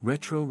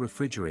Retro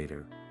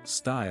refrigerator,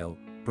 style,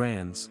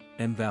 brands,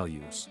 and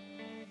values.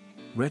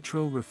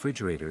 Retro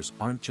refrigerators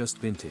aren't just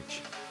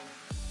vintage.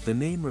 The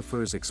name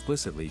refers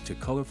explicitly to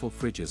colorful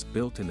fridges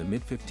built in the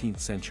mid-15th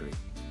century.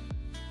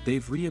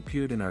 They've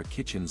reappeared in our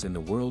kitchens in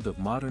the world of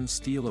modern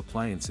steel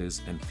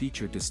appliances and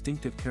feature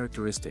distinctive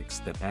characteristics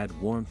that add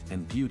warmth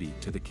and beauty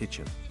to the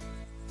kitchen.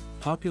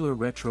 Popular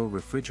retro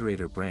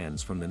refrigerator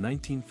brands from the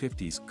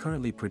 1950s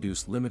currently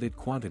produce limited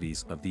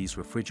quantities of these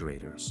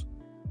refrigerators.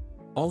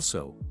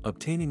 Also,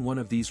 obtaining one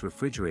of these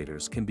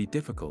refrigerators can be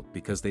difficult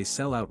because they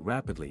sell out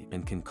rapidly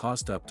and can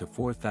cost up to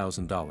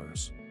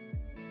 $4,000.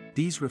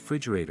 These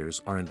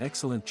refrigerators are an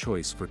excellent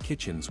choice for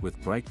kitchens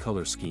with bright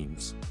color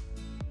schemes.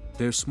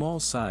 Their small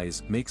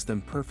size makes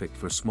them perfect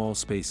for small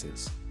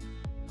spaces.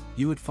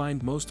 You would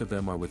find most of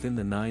them are within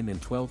the 9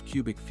 and 12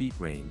 cubic feet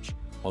range,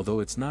 although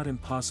it's not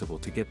impossible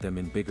to get them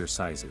in bigger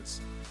sizes.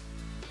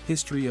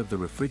 History of the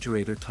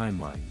refrigerator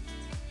timeline.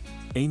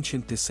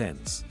 Ancient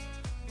descents.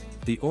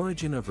 The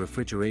origin of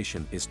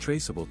refrigeration is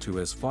traceable to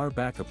as far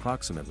back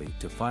approximately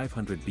to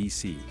 500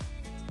 BC.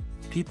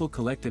 People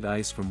collected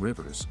ice from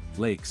rivers,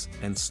 lakes,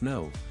 and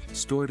snow,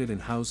 stored it in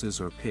houses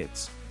or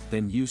pits,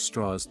 then used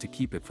straws to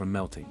keep it from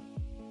melting.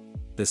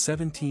 The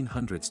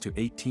 1700s to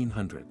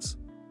 1800s.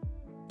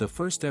 The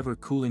first ever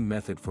cooling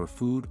method for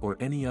food or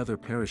any other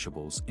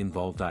perishables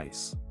involved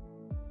ice.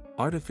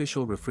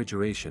 Artificial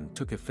refrigeration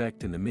took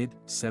effect in the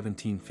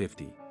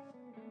mid-1750s.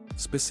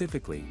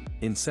 Specifically,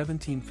 in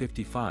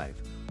 1755,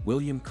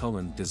 William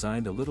Cullen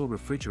designed a little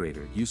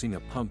refrigerator using a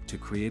pump to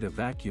create a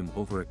vacuum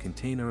over a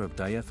container of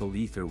diethyl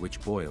ether which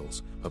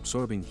boils,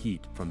 absorbing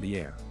heat from the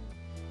air.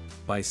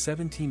 By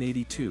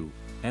 1782,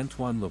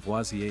 Antoine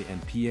Lavoisier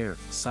and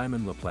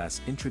Pierre-Simon Laplace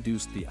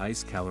introduced the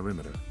ice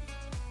calorimeter.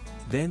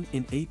 Then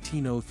in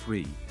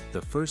 1803,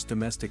 the first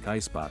domestic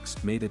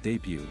icebox made a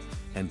debut,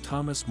 and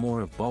Thomas More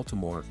of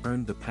Baltimore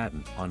earned the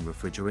patent on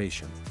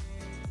refrigeration.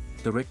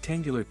 The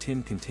rectangular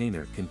tin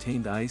container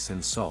contained ice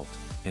and salt,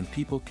 and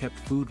people kept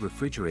food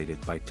refrigerated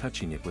by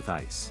touching it with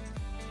ice.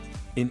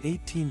 In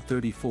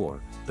 1834,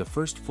 the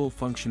first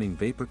full-functioning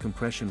vapor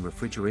compression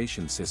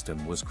refrigeration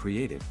system was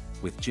created,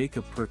 with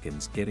Jacob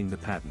Perkins getting the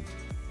patent.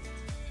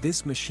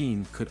 This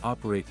machine could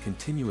operate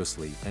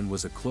continuously and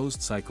was a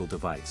closed-cycle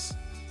device.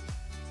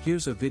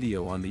 Here's a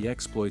video on the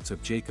exploits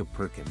of Jacob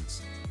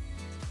Perkins.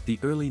 The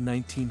early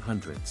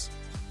 1900s.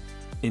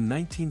 In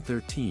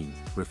 1913,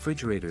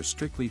 refrigerators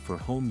strictly for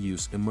home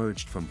use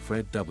emerged from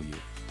Fred W.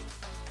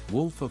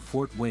 Wolf of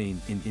Fort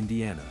Wayne in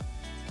Indiana.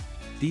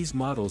 These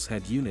models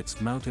had units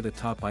mounted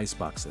atop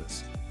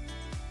iceboxes.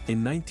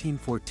 In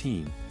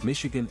 1914,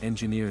 Michigan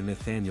engineer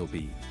Nathaniel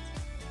B.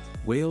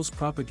 Wales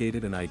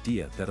propagated an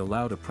idea that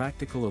allowed a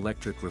practical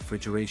electric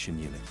refrigeration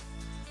unit.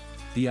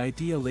 The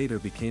idea later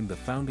became the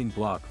founding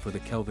block for the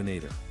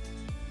Kelvinator.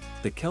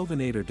 The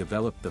Kelvinator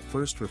developed the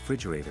first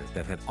refrigerator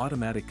that had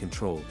automatic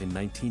control in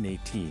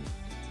 1918.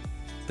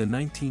 The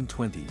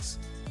 1920s.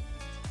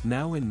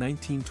 Now in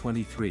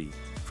 1923,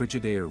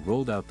 Frigidaire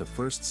rolled out the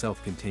first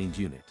self-contained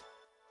unit.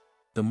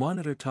 The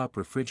monitor top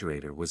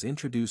refrigerator was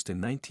introduced in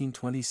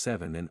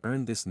 1927 and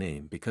earned this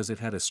name because it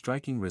had a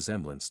striking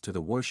resemblance to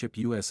the warship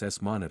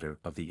USS Monitor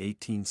of the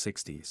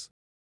 1860s.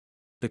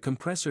 The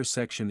compressor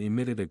section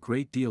emitted a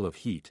great deal of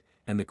heat,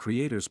 and the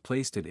creators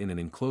placed it in an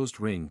enclosed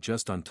ring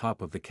just on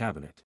top of the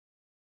cabinet.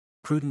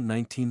 Prudent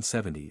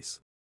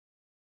 1970s.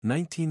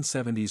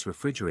 1970s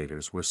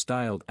refrigerators were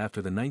styled after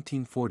the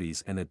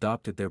 1940s and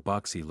adopted their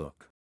boxy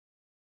look.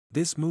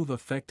 This move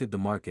affected the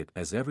market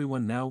as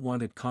everyone now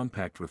wanted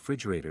compact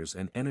refrigerators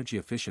and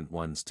energy-efficient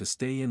ones to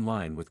stay in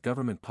line with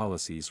government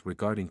policies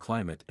regarding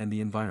climate and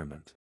the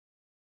environment.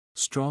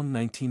 Strong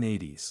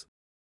 1980s.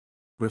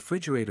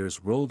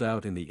 Refrigerators rolled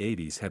out in the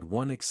 80s had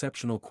one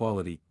exceptional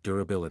quality: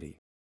 durability.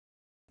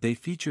 They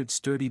featured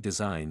sturdy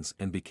designs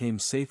and became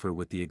safer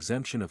with the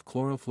exemption of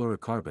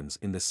chlorofluorocarbons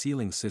in the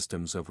sealing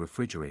systems of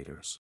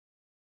refrigerators.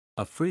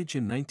 A fridge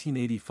in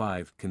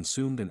 1985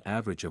 consumed an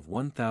average of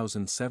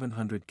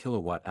 1,700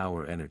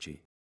 kilowatt-hour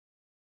energy.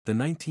 The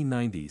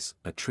 1990s,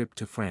 a trip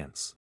to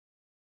France.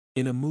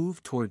 In a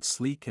move toward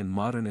sleek and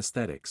modern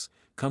aesthetics,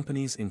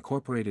 companies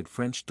incorporated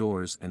French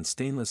doors and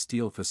stainless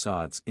steel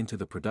facades into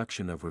the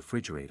production of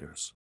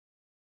refrigerators.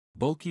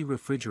 Bulky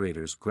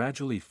refrigerators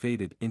gradually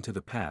faded into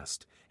the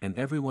past, and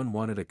everyone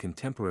wanted a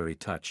contemporary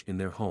touch in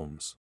their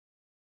homes.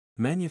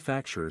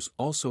 Manufacturers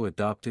also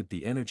adopted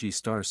the Energy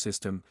Star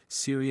system.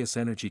 Serious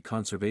energy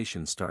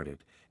conservation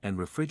started, and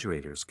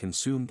refrigerators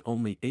consumed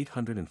only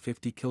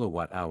 850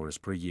 kilowatt-hours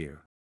per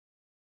year.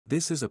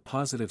 This is a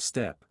positive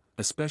step,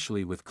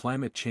 especially with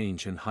climate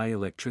change and high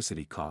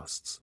electricity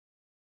costs.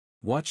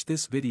 Watch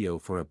this video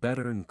for a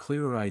better and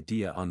clearer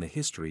idea on the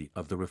history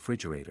of the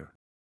refrigerator.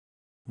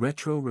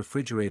 Retro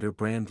refrigerator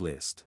brand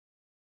list.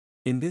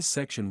 In this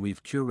section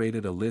we've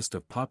curated a list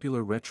of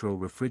popular retro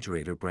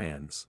refrigerator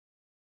brands.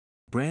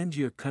 Brand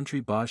Your Country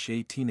Bosch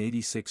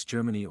 1886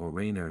 Germany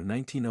Orainer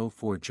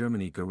 1904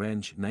 Germany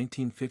Garenge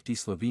 1950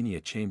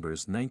 Slovenia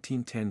Chambers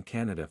 1910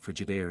 Canada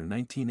Frigidaire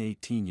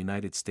 1918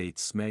 United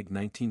States Smeg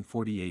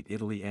 1948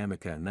 Italy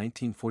Amica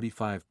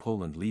 1945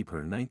 Poland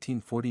Liebherr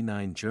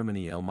 1949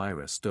 Germany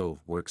Elmira Stove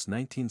Works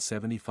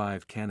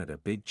 1975 Canada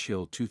Big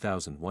Chill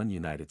 2001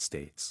 United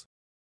States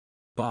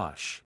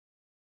Bosch.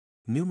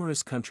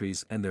 Numerous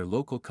countries and their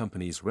local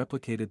companies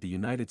replicated the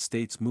United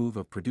States' move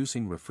of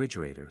producing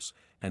refrigerators,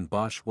 and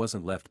Bosch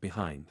wasn't left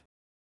behind.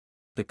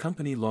 The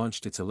company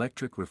launched its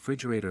electric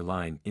refrigerator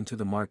line into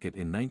the market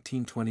in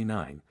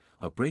 1929,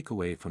 a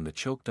breakaway from the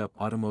choked-up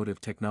automotive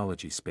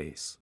technology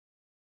space.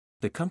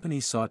 The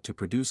company sought to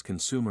produce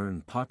consumer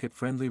and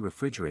pocket-friendly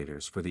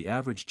refrigerators for the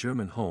average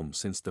German home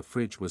since the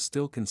fridge was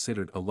still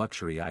considered a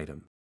luxury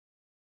item.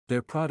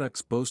 Their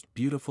products boast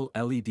beautiful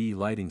LED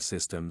lighting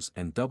systems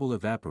and double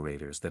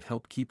evaporators that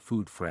help keep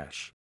food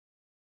fresh.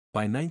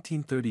 By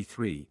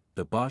 1933,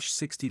 the Bosch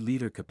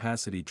 60-liter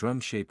capacity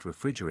drum-shaped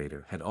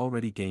refrigerator had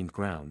already gained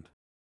ground.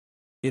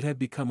 It had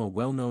become a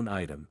well-known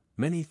item,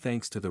 many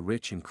thanks to the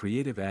rich and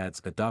creative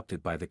ads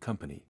adopted by the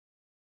company.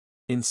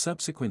 In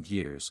subsequent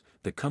years,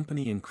 the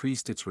company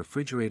increased its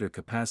refrigerator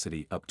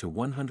capacity up to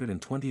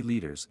 120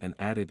 liters and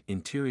added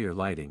interior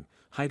lighting,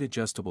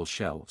 height-adjustable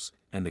shelves,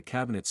 and the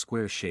cabinet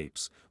square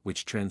shapes,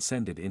 which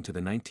transcended into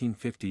the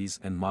 1950s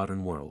and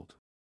modern world.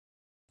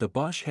 The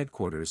Bosch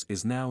headquarters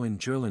is now in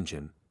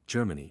Gerlingen,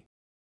 Germany.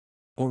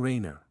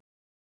 Orainer.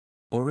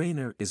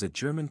 Orainer is a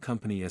German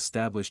company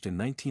established in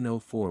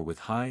 1904 with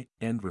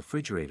high-end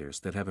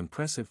refrigerators that have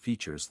impressive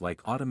features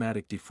like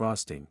automatic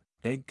defrosting,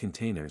 egg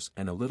containers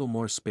and a little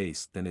more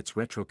space than its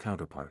retro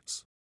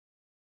counterparts.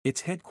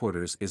 Its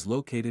headquarters is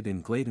located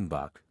in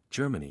Gladenbach,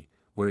 Germany,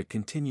 where it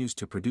continues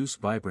to produce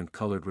vibrant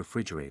colored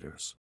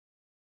refrigerators.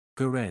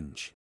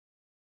 Garenge.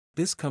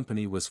 This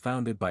company was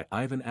founded by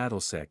Ivan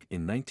Adelsek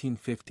in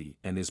 1950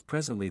 and is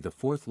presently the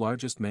fourth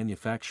largest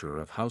manufacturer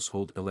of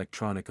household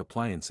electronic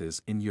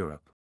appliances in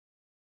Europe.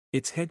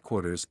 Its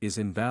headquarters is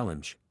in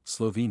Valinj,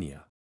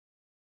 Slovenia.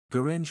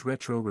 Garenge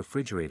retro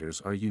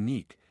refrigerators are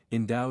unique,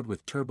 endowed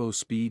with turbo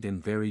speed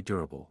and very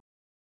durable.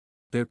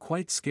 They're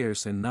quite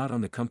scarce and not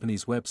on the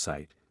company's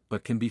website,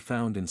 but can be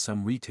found in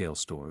some retail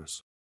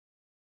stores.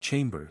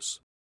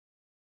 Chambers.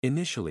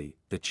 Initially,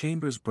 the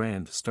Chambers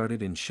brand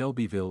started in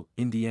Shelbyville,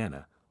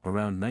 Indiana,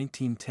 around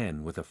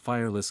 1910 with a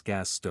fireless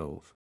gas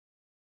stove.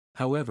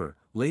 However,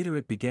 later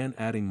it began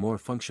adding more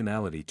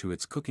functionality to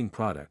its cooking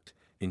product,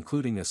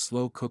 including a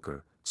slow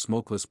cooker,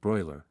 smokeless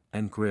broiler,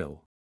 and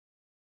grill.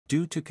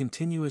 Due to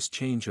continuous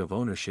change of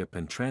ownership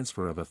and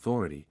transfer of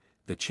authority,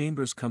 the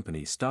Chambers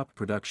company stopped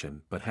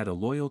production but had a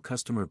loyal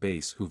customer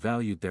base who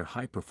valued their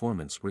high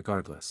performance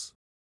regardless.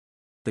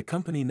 The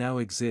company now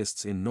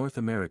exists in North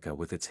America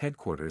with its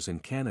headquarters in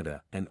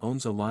Canada and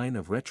owns a line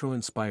of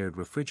retro-inspired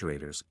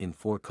refrigerators in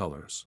 4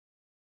 colors.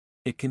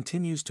 It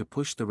continues to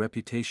push the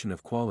reputation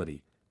of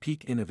quality,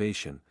 peak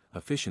innovation,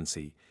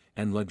 efficiency,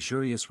 and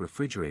luxurious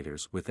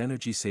refrigerators with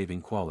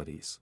energy-saving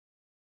qualities.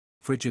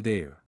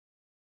 Frigidaire.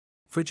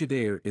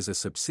 Frigidaire is a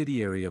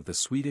subsidiary of the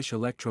Swedish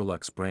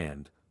Electrolux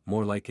brand,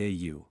 more like a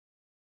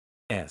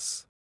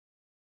U.S.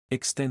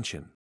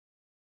 extension.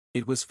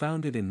 It was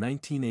founded in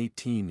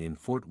 1918 in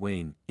Fort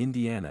Wayne,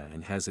 Indiana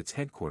and has its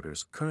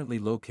headquarters currently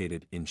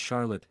located in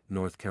Charlotte,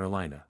 North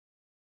Carolina.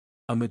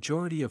 A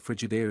majority of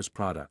Frigidaire's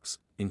products,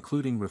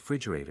 including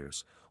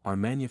refrigerators, are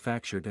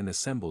manufactured and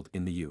assembled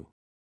in the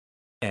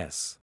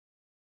U.S.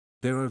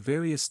 There are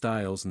various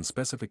styles and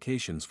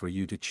specifications for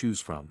you to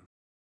choose from.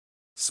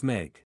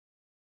 Smeg.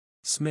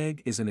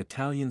 Smeg is an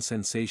Italian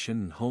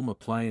sensation and home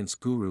appliance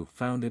guru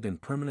founded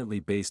and permanently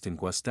based in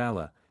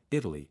Guastalla,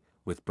 Italy,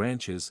 with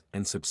branches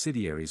and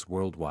subsidiaries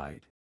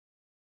worldwide.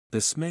 The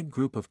Smeg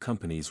group of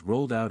companies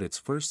rolled out its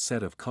first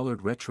set of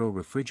colored retro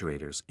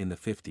refrigerators in the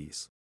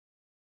 50s.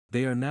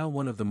 They are now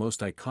one of the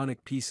most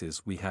iconic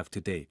pieces we have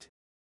to date.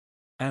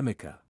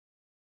 Amica.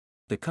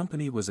 The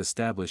company was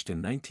established in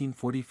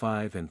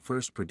 1945 and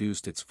first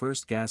produced its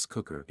first gas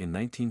cooker in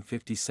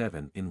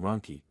 1957 in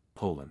Ronki,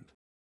 Poland.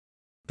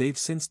 They've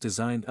since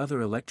designed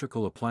other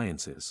electrical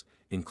appliances,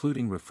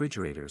 including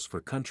refrigerators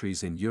for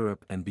countries in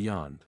Europe and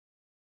beyond.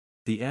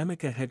 The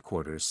Amica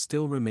headquarters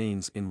still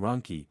remains in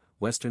Ronki,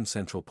 western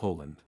central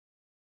Poland.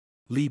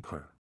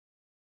 Liebherr.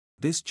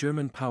 This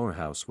German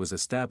powerhouse was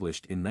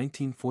established in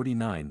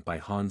 1949 by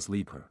Hans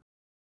Liebherr.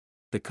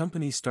 The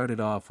company started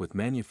off with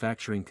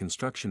manufacturing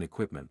construction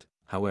equipment,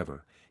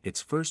 however,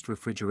 its first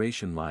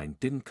refrigeration line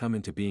didn't come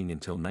into being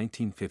until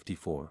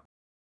 1954.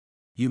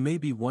 You may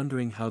be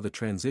wondering how the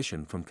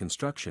transition from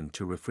construction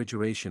to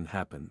refrigeration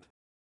happened.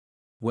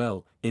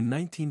 Well, in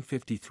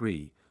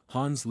 1953,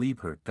 Hans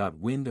Liebherr got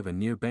wind of a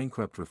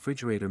near-bankrupt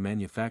refrigerator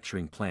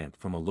manufacturing plant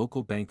from a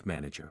local bank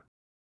manager.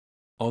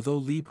 Although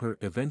Liebherr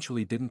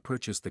eventually didn't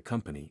purchase the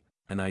company,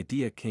 an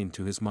idea came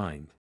to his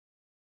mind.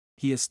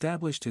 He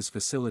established his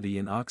facility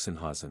in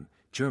Ochsenhausen,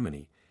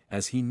 Germany,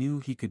 as he knew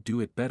he could do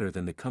it better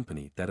than the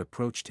company that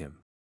approached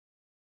him.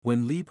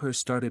 When Liebherr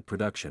started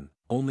production,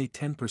 only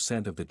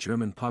 10% of the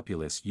German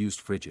populace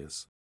used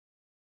fridges.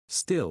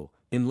 Still,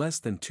 in less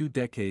than 2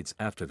 decades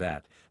after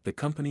that, the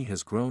company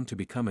has grown to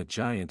become a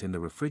giant in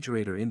the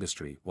refrigerator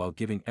industry while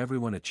giving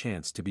everyone a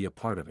chance to be a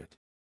part of it.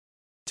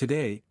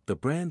 Today, the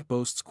brand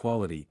boasts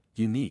quality,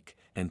 unique,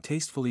 and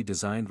tastefully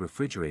designed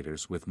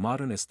refrigerators with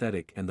modern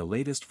aesthetic and the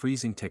latest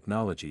freezing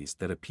technologies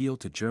that appeal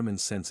to German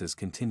senses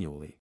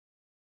continually.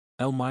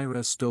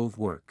 Elmira Stove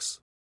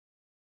Works.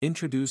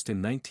 Introduced in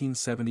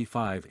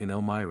 1975 in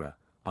Elmira,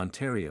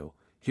 Ontario,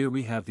 here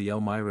we have the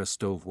Elmira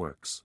Stove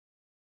Works.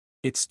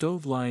 Its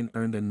stove line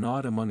earned a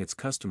nod among its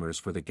customers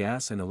for the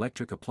gas and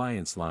electric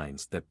appliance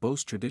lines that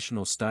boast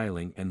traditional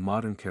styling and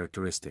modern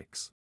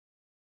characteristics.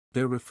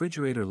 Their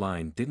refrigerator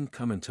line didn't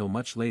come until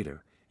much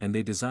later, and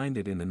they designed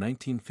it in the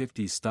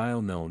 1950s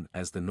style known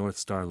as the North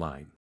Star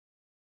line.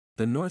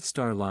 The North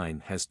Star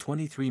line has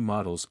 23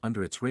 models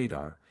under its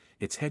radar,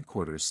 its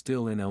headquarters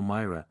still in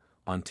Elmira,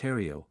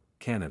 Ontario,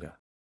 Canada.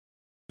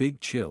 Big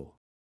Chill.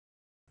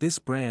 This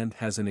brand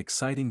has an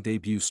exciting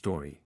debut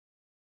story.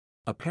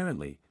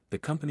 Apparently, the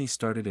company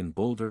started in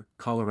Boulder,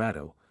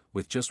 Colorado,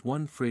 with just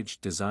one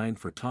fridge designed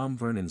for Tom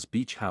Vernon's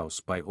Beach House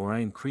by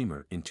Orion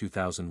Creamer in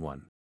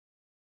 2001.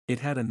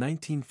 It had a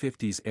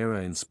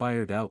 1950s-era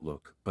inspired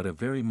outlook but a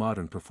very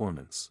modern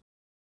performance.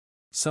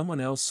 Someone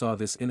else saw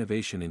this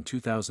innovation in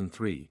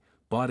 2003,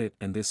 bought it,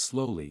 and this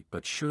slowly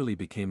but surely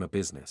became a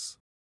business.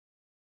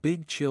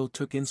 Big Chill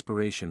took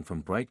inspiration from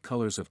bright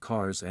colors of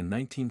cars and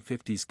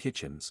 1950s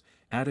kitchens,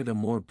 added a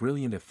more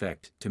brilliant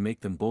effect to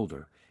make them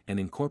bolder, and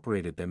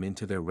incorporated them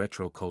into their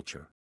retro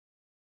culture.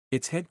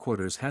 Its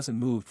headquarters hasn't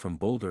moved from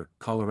Boulder,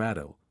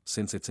 Colorado,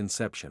 since its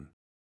inception.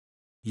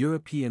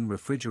 European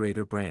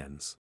refrigerator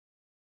brands.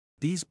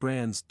 These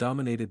brands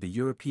dominated the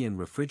European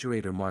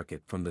refrigerator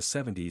market from the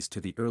 70s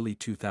to the early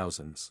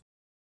 2000s.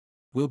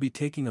 We'll be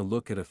taking a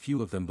look at a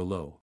few of them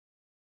below.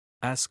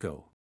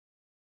 ASCO.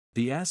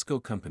 The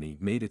ASCO company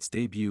made its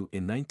debut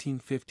in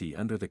 1950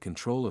 under the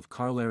control of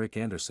Karl-Erik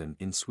Andersson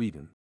in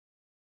Sweden.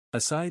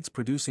 Asides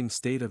producing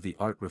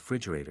state-of-the-art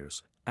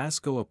refrigerators,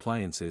 ASCO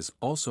Appliances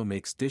also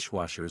makes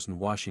dishwashers and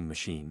washing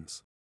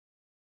machines.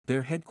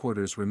 Their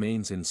headquarters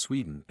remains in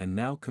Sweden and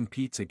now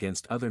competes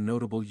against other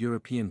notable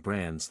European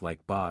brands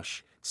like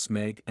Bosch,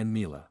 Smeg and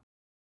Miele.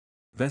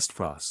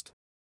 Vestfrost.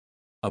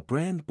 A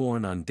brand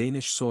born on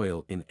Danish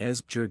soil in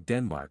Esbjerg,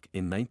 Denmark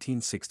in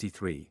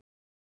 1963.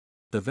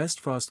 The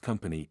Vestfrost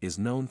company is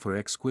known for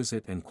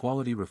exquisite and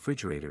quality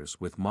refrigerators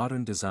with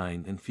modern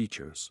design and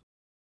features.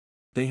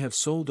 They have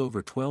sold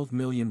over 12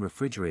 million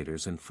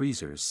refrigerators and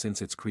freezers since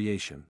its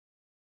creation.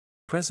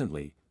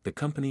 Presently, the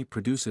company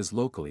produces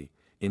locally,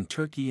 in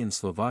Turkey and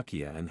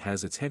Slovakia, and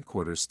has its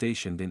headquarters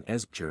stationed in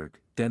Esbjerg,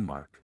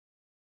 Denmark.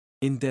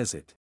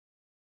 Indesit.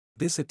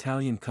 This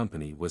Italian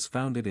company was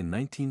founded in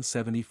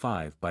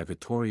 1975 by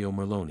Vittorio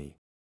Merloni.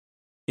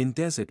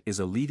 Indesit is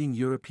a leading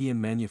European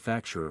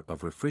manufacturer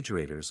of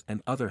refrigerators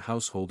and other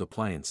household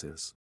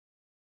appliances.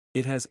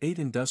 It has 8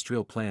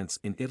 industrial plants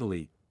in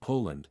Italy,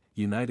 Poland,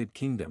 United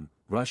Kingdom,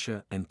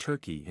 Russia and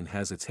Turkey, and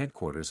has its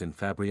headquarters in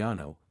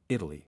Fabriano,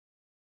 Italy.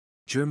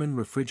 German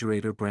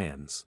refrigerator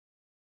brands.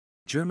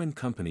 German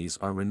companies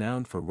are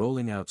renowned for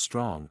rolling out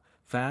strong,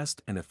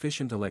 fast and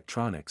efficient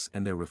electronics,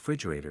 and their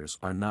refrigerators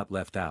are not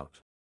left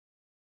out.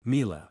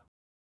 Miele.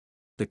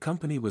 The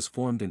company was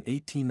formed in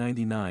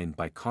 1899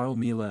 by Karl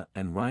Miele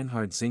and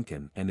Reinhard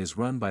Zinken and is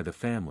run by the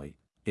family.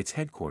 Its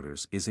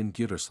headquarters is in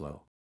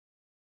Gütersloh.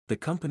 The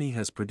company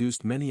has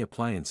produced many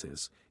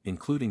appliances,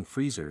 including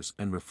freezers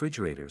and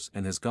refrigerators,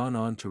 and has gone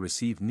on to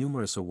receive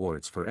numerous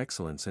awards for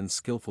excellence and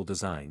skillful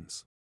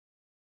designs.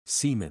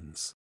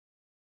 Siemens.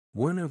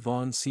 Werner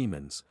von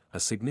Siemens, a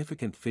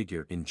significant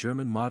figure in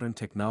German modern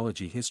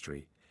technology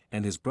history,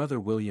 and his brother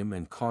William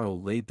and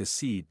Karl laid the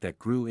seed that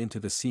grew into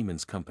the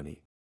Siemens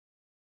company.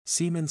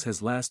 Siemens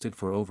has lasted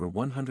for over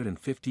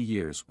 150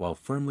 years while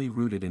firmly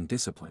rooted in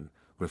discipline,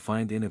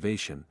 refined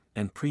innovation,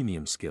 and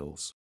premium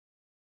skills.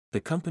 The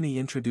company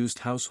introduced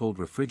household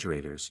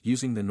refrigerators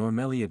using the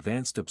Normelli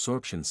Advanced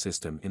Absorption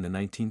System in the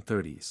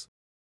 1930s.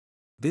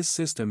 This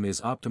system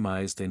is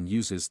optimized and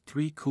uses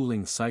 3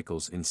 cooling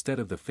cycles instead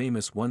of the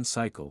famous 1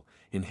 cycle,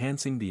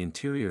 enhancing the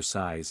interior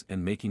size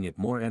and making it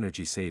more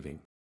energy-saving.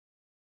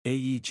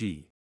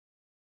 AEG.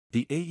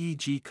 The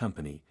AEG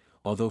company,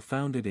 although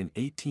founded in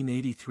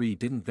 1883,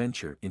 didn't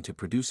venture into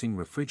producing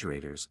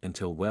refrigerators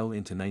until well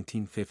into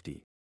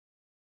 1950.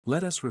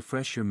 Let us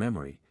refresh your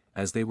memory,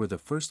 as they were the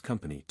first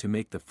company to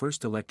make the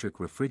first electric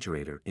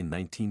refrigerator in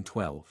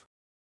 1912.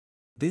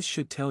 This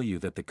should tell you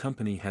that the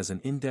company has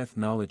an in-depth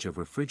knowledge of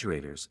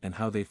refrigerators and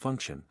how they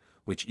function,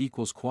 which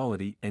equals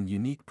quality and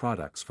unique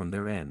products from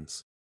their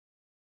ends.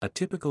 A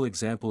typical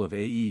example of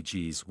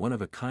AEG's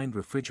one-of-a-kind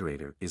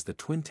refrigerator is the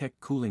Twintech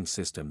cooling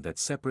system that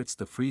separates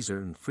the freezer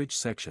and fridge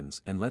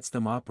sections and lets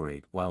them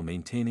operate while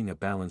maintaining a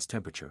balanced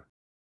temperature.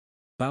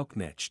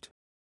 Bauknecht.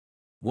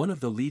 One of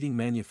the leading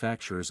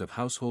manufacturers of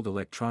household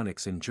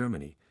electronics in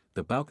Germany,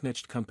 the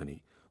Bauknecht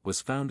Company,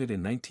 was founded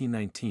in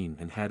 1919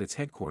 and had its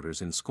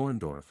headquarters in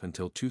Schorndorf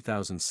until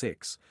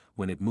 2006,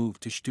 when it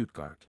moved to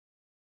Stuttgart.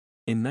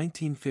 In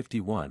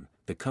 1951,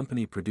 the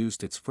company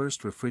produced its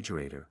first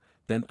refrigerator,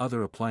 then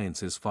other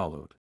appliances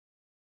followed.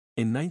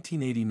 In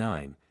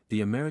 1989,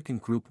 the American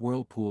group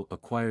Whirlpool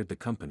acquired the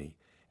company,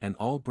 and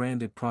all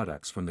branded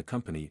products from the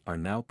company are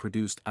now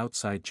produced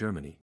outside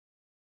Germany.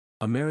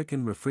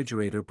 American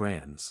refrigerator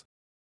brands.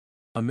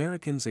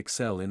 Americans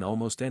excel in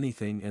almost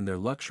anything, and their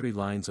luxury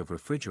lines of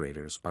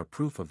refrigerators are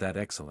proof of that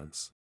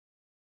excellence.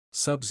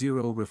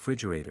 Sub-Zero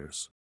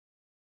Refrigerators.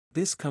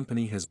 This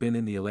company has been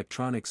in the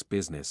electronics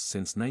business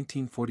since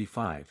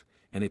 1945,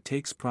 and it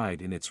takes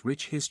pride in its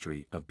rich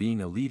history of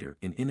being a leader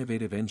in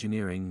innovative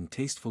engineering and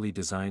tastefully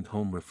designed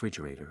home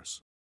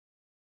refrigerators.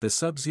 The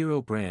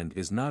Sub-Zero brand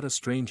is not a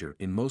stranger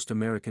in most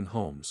American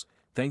homes,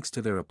 thanks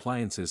to their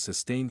appliances'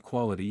 sustained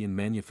quality in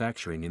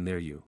manufacturing in their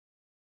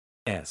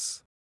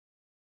U.S.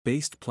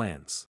 based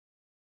plants.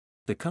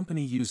 The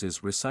company uses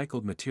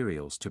recycled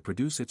materials to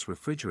produce its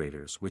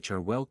refrigerators, which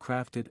are well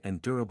crafted and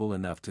durable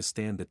enough to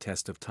stand the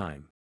test of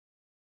time.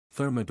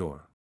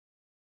 Thermador.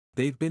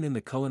 They've been in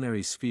the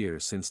culinary sphere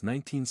since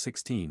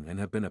 1916 and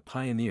have been a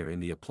pioneer in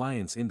the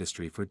appliance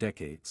industry for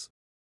decades.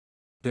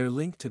 They're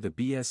linked to the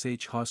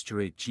BSH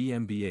Hausgerät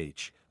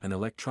GmbH, an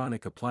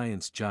electronic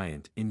appliance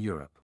giant in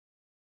Europe.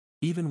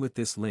 Even with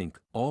this link,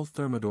 all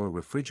Thermador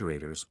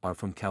refrigerators are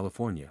from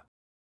California.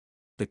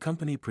 The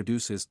company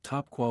produces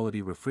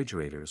top-quality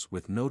refrigerators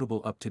with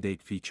notable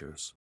up-to-date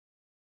features.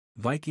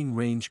 Viking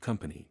Range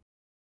Company.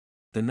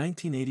 The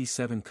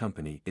 1987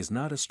 company is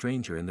not a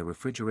stranger in the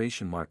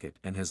refrigeration market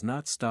and has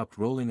not stopped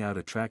rolling out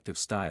attractive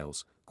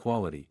styles,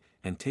 quality,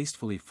 and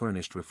tastefully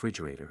furnished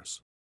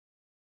refrigerators.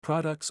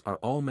 Products are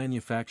all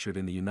manufactured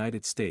in the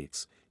United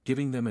States,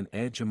 giving them an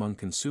edge among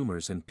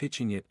consumers and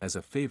pitching it as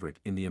a favorite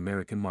in the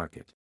American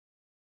market.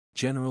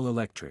 General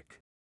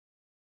Electric.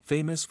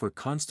 Famous for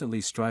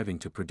constantly striving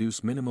to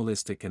produce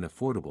minimalistic and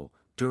affordable,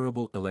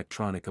 durable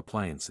electronic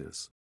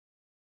appliances.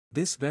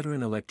 This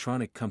veteran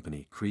electronic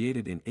company,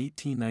 created in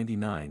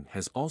 1899,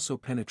 has also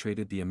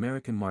penetrated the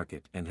American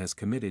market and has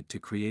committed to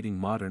creating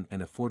modern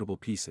and affordable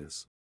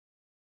pieces.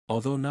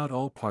 Although not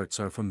all parts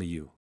are from the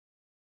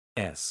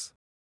U.S.,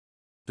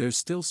 there's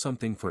still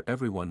something for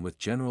everyone with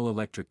General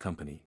Electric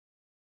Company.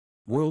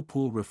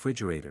 Whirlpool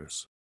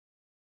Refrigerators.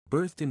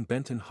 Birthed in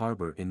Benton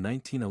Harbor in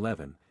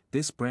 1911,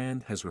 this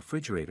brand has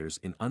refrigerators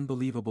in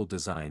unbelievable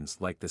designs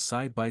like the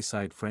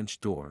side-by-side French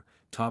door,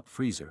 top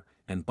freezer,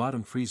 and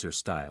bottom freezer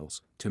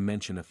styles, to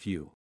mention a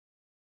few.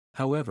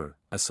 However,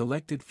 a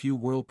selected few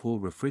Whirlpool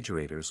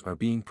refrigerators are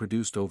being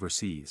produced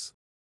overseas.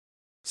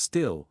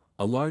 Still,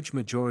 a large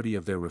majority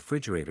of their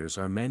refrigerators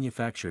are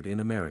manufactured in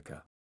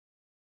America.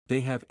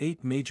 They have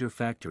 8 major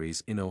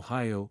factories in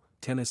Ohio,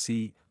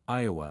 Tennessee,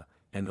 Iowa,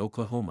 and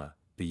Oklahoma,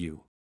 the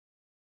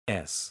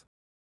U.S.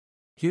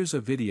 Here's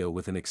a video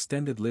with an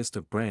extended list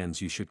of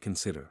brands you should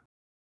consider.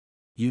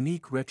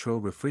 Unique retro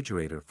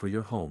refrigerator for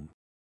your home.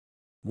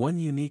 One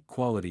unique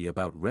quality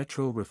about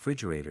retro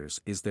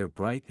refrigerators is their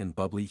bright and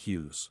bubbly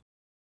hues.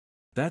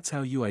 That's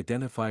how you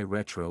identify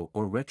retro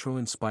or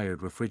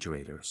retro-inspired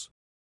refrigerators.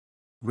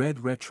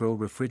 Red Retro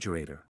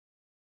Refrigerator.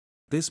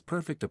 This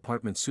perfect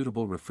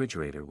apartment-suitable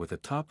refrigerator with a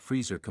top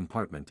freezer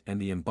compartment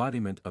and the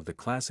embodiment of the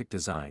classic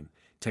design,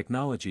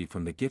 technology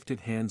from the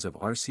gifted hands of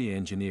RCA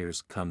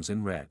engineers comes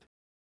in red.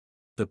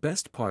 The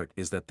best part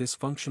is that this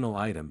functional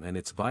item and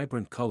its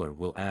vibrant color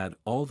will add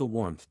all the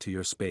warmth to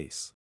your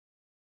space.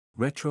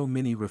 Retro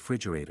Mini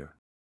Refrigerator.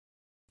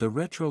 The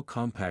Retro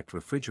Compact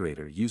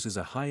Refrigerator uses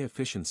a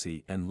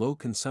high-efficiency and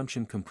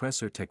low-consumption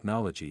compressor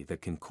technology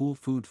that can cool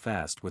food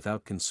fast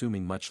without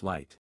consuming much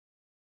light.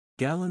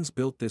 Gallons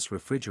built this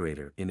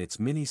refrigerator in its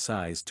mini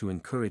size to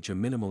encourage a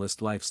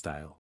minimalist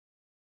lifestyle.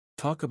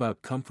 Talk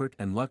about comfort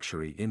and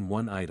luxury in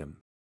one item.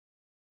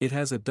 It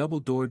has a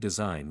double-door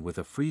design with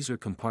a freezer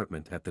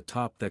compartment at the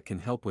top that can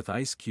help with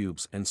ice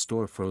cubes and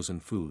store frozen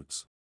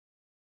foods.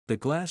 The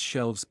glass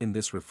shelves in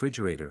this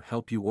refrigerator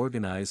help you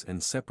organize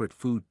and separate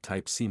food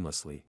types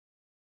seamlessly.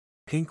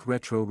 Pink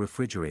Retro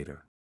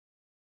Refrigerator.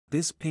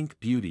 This pink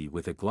beauty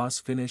with a gloss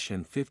finish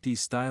and 50s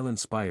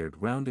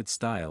style-inspired rounded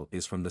style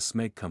is from the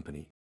Smeg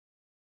company.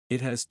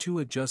 It has 2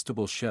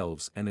 adjustable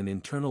shelves and an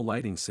internal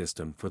lighting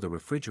system for the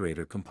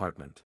refrigerator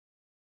compartment.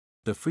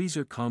 The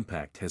freezer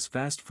compact has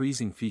fast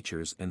freezing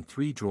features and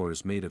 3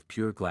 drawers made of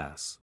pure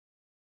glass.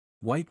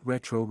 White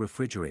Retro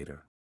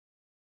Refrigerator.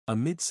 A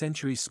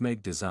mid-century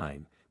Smeg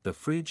design, the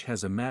fridge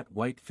has a matte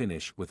white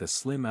finish with a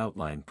slim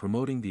outline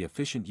promoting the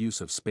efficient use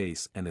of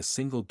space and a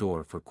single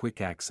door for quick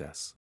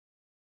access.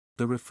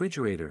 The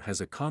refrigerator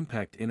has a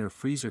compact inner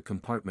freezer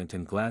compartment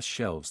and glass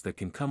shelves that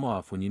can come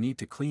off when you need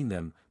to clean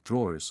them,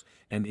 drawers,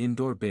 and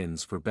indoor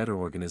bins for better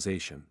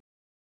organization.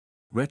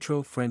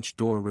 Retro French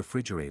Door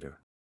Refrigerator.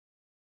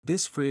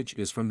 This fridge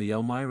is from the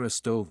Elmira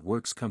Stove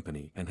Works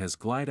company and has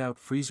glide-out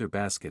freezer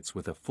baskets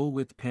with a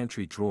full-width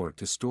pantry drawer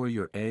to store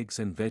your eggs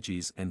and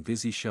veggies and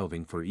Visi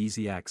shelving for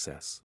easy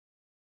access.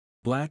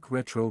 Black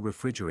Retro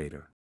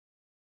Refrigerator.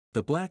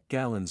 The Black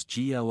Gallons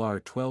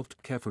GLR 12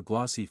 Kefir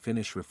glossy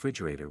finish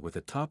refrigerator with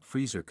a top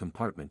freezer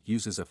compartment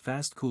uses a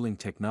fast cooling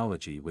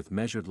technology with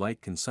measured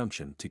light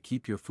consumption to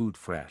keep your food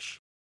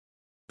fresh.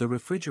 The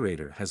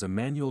refrigerator has a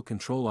manual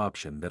control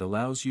option that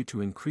allows you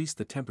to increase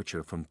the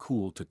temperature from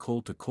cool to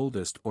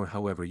coldest or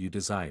however you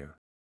desire.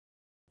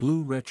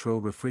 Blue Retro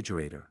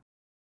Refrigerator.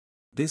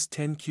 This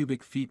 10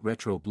 cubic feet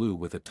retro blue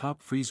with a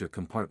top freezer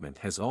compartment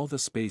has all the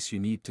space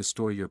you need to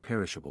store your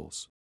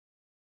perishables.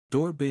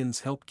 Door bins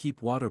help keep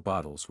water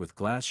bottles with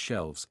glass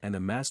shelves and a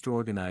master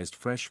organized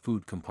fresh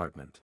food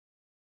compartment.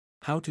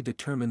 How to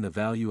determine the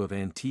value of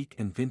antique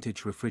and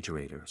vintage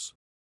refrigerators.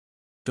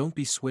 Don't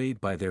be swayed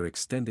by their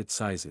extended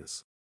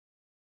sizes.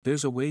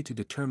 There's a way to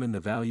determine the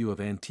value of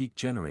antique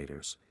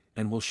generators,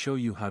 and we'll show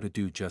you how to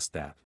do just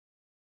that.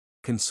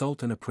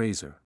 Consult an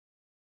appraiser.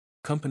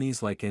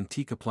 Companies like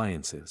Antique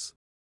Appliances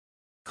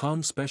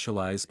Com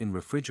specialize in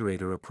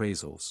refrigerator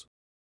appraisals.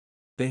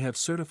 They have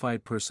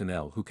certified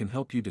personnel who can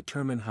help you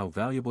determine how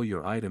valuable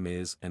your item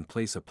is and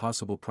place a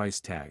possible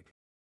price tag.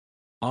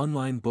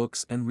 Online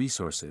books and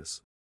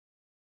resources.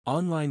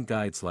 Online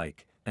guides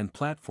and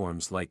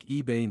platforms like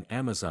eBay and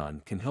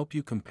Amazon can help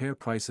you compare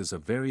prices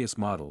of various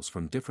models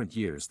from different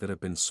years that have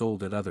been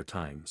sold at other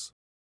times.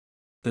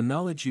 The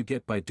knowledge you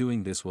get by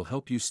doing this will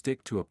help you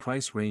stick to a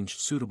price range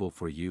suitable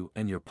for you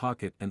and your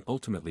pocket and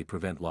ultimately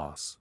prevent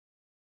loss.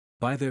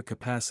 By their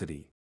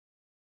capacity.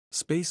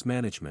 Space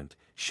management,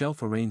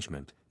 shelf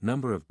arrangement,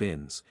 number of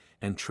bins,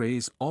 and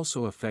trays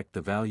also affect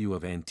the value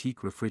of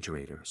antique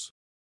refrigerators.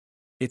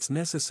 It's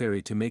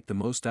necessary to make the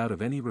most out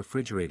of any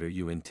refrigerator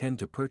you intend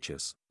to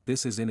purchase.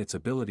 This is in its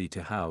ability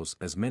to house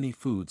as many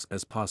foods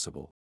as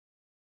possible.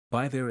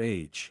 By their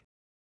age.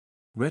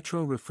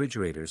 Retro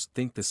refrigerators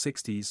think the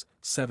 60s,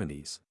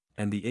 70s,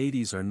 and the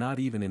 80s are not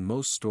even in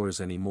most stores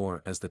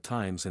anymore as the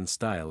times and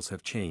styles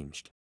have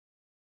changed.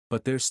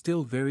 But they're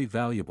still very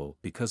valuable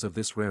because of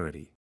this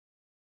rarity.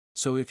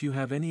 So if you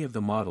have any of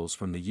the models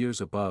from the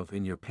years above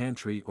in your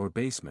pantry or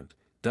basement,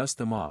 dust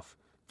them off,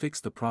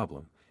 fix the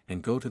problem,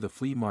 and go to the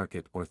flea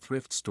market or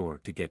thrift store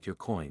to get your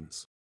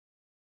coins.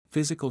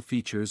 Physical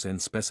features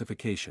and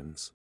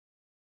specifications.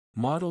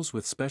 Models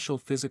with special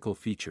physical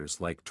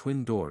features like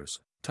twin doors,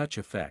 touch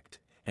effect,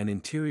 and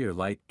interior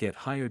light get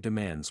higher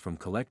demands from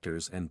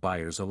collectors and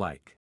buyers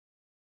alike.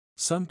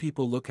 Some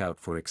people look out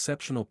for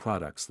exceptional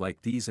products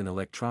like these in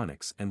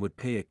electronics and would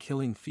pay a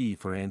killing fee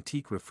for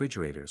antique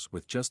refrigerators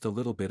with just a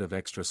little bit of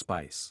extra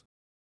spice.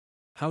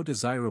 How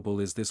desirable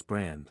is this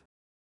brand?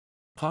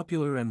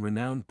 Popular and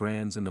renowned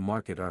brands in the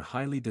market are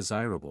highly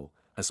desirable,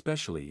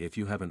 especially if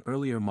you have an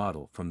earlier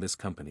model from this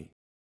company.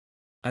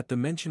 At the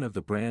mention of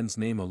the brand's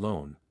name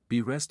alone,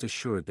 be rest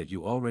assured that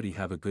you already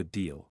have a good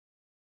deal.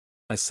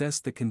 Assess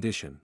the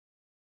condition.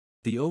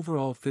 The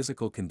overall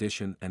physical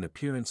condition and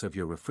appearance of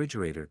your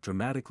refrigerator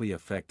dramatically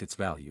affect its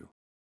value.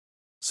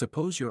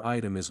 Suppose your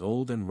item is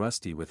old and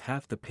rusty with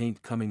half the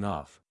paint coming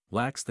off,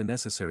 lacks the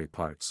necessary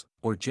parts,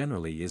 or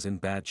generally is in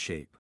bad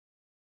shape.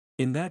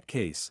 In that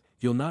case,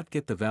 you'll not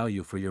get the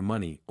value for your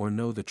money or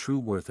know the true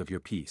worth of your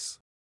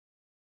piece.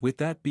 With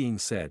that being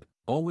said,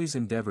 always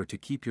endeavor to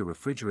keep your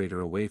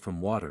refrigerator away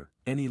from water,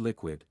 any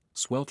liquid,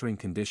 sweltering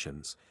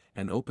conditions,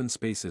 and open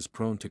spaces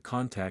prone to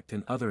contact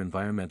and other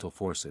environmental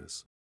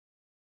forces.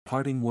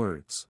 Parting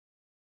words.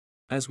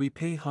 As we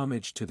pay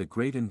homage to the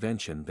great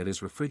invention that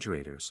is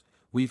refrigerators,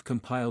 we've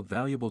compiled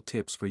valuable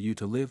tips for you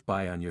to live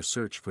by on your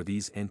search for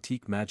these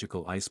antique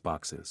magical ice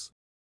boxes.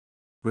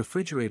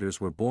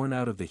 Refrigerators were born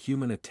out of the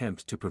human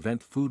attempt to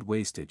prevent food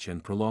wastage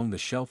and prolong the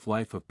shelf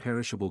life of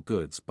perishable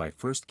goods by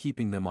first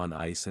keeping them on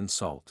ice and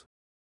salt.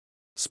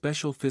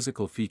 Special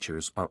physical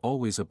features are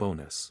always a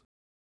bonus.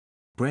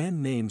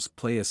 Brand names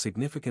play a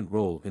significant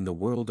role in the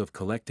world of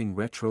collecting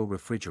retro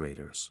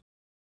refrigerators.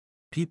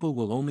 People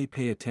will only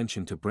pay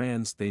attention to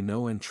brands they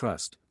know and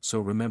trust, so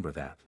remember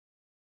that.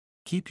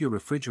 Keep your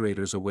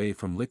refrigerators away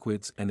from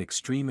liquids and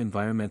extreme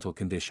environmental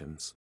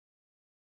conditions.